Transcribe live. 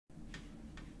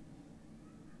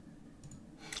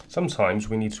Sometimes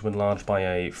we need to enlarge by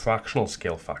a fractional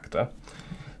scale factor.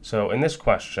 So in this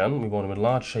question, we want to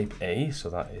enlarge shape A, so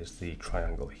that is the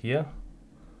triangle here.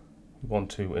 We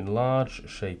want to enlarge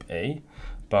shape A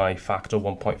by factor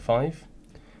 1.5.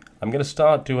 I'm going to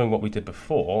start doing what we did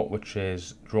before, which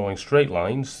is drawing straight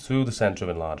lines through the center of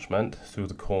enlargement, through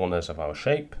the corners of our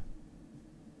shape.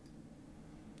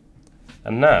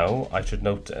 And now I should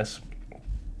notice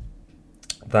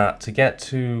that to get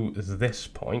to this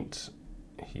point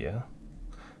here,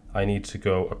 I need to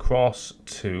go across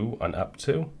 2 and up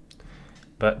 2,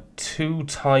 but 2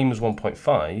 times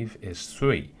 1.5 is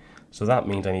 3, so that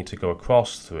means I need to go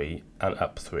across 3 and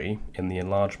up 3 in the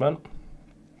enlargement.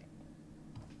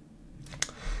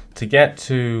 To get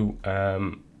to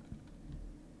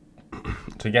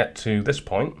this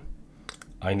point,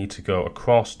 I need to go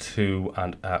across 2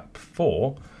 and up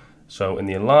 4. So in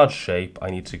the enlarged shape, I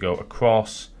need to go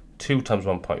across 2 times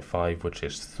 1.5, which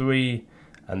is 3,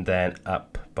 and then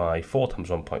up by 4 times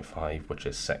 1.5, which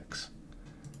is 6.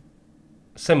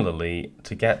 Similarly,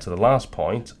 to get to the last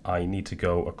point, I need to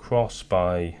go across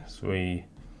by 3,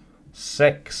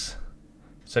 6.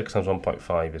 6 times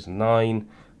 1.5 is 9,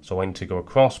 so I need to go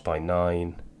across by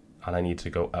 9, and I need to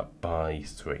go up by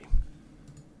 3.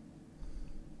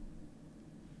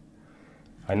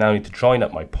 I now need to join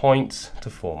up my points to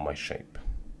form my shape.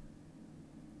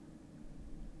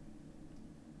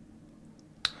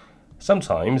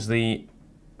 Sometimes the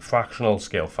fractional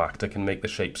scale factor can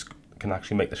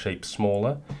actually make the shape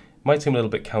smaller. It might seem a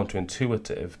little bit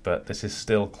counterintuitive, but this is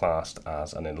still classed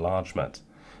as an enlargement.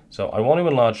 So I want to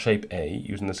enlarge shape A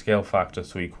using the scale factor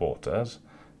 3/4,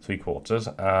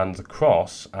 and the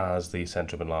cross as the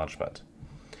center of enlargement.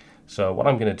 So what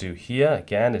I'm going to do here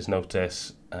again is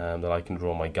notice that I can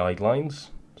draw my guidelines.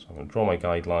 So I'm going to draw my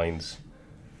guidelines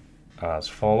as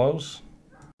follows.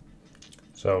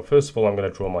 So first of all, I'm going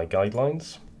to draw my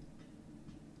guidelines.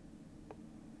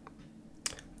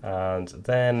 And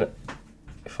then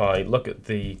if I look at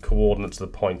the coordinates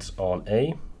of the points on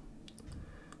A,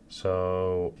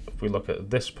 so if we look at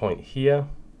this point here,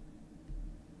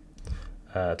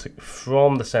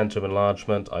 from the center of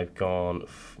enlargement, I've gone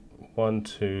 1,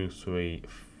 2, 3,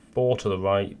 4 to the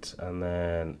right, and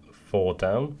then 4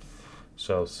 down.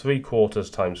 So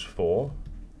 3/4 times 4.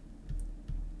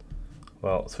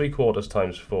 Well, 3/4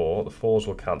 times 4, the 4's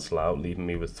will cancel out, leaving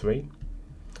me with 3.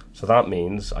 So that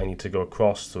means I need to go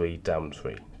across 3, down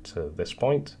 3 to this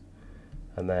point.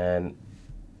 And then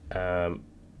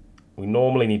we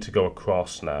normally need to go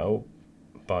across now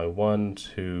by 1,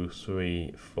 2,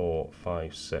 3, 4,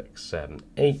 5, 6, 7,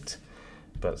 8.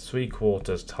 But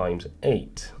 3/4 times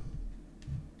 8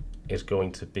 is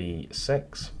going to be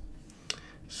 6.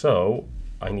 So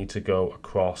I need to go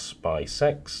across by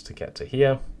 6 to get to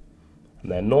here.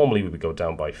 And then normally we would go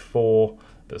down by 4,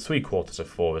 but 3/4 of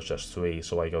 4 is just 3,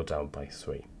 so I go down by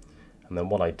 3. And then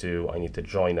what I do, I need to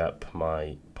join up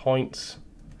my points,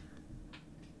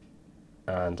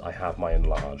 and I have my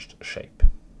enlarged shape.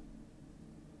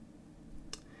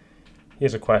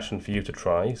 Here's a question for you to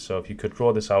try. So if you could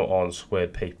draw this out on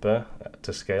squared paper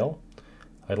to scale,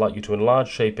 I'd like you to enlarge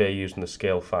shape A using the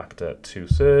scale factor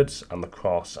 2/3 and the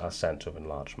cross as center of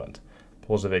enlargement.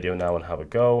 Pause the video now and have a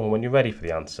go, and when you're ready for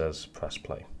the answers, press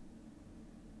play.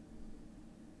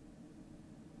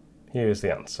 Here is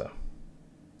the answer.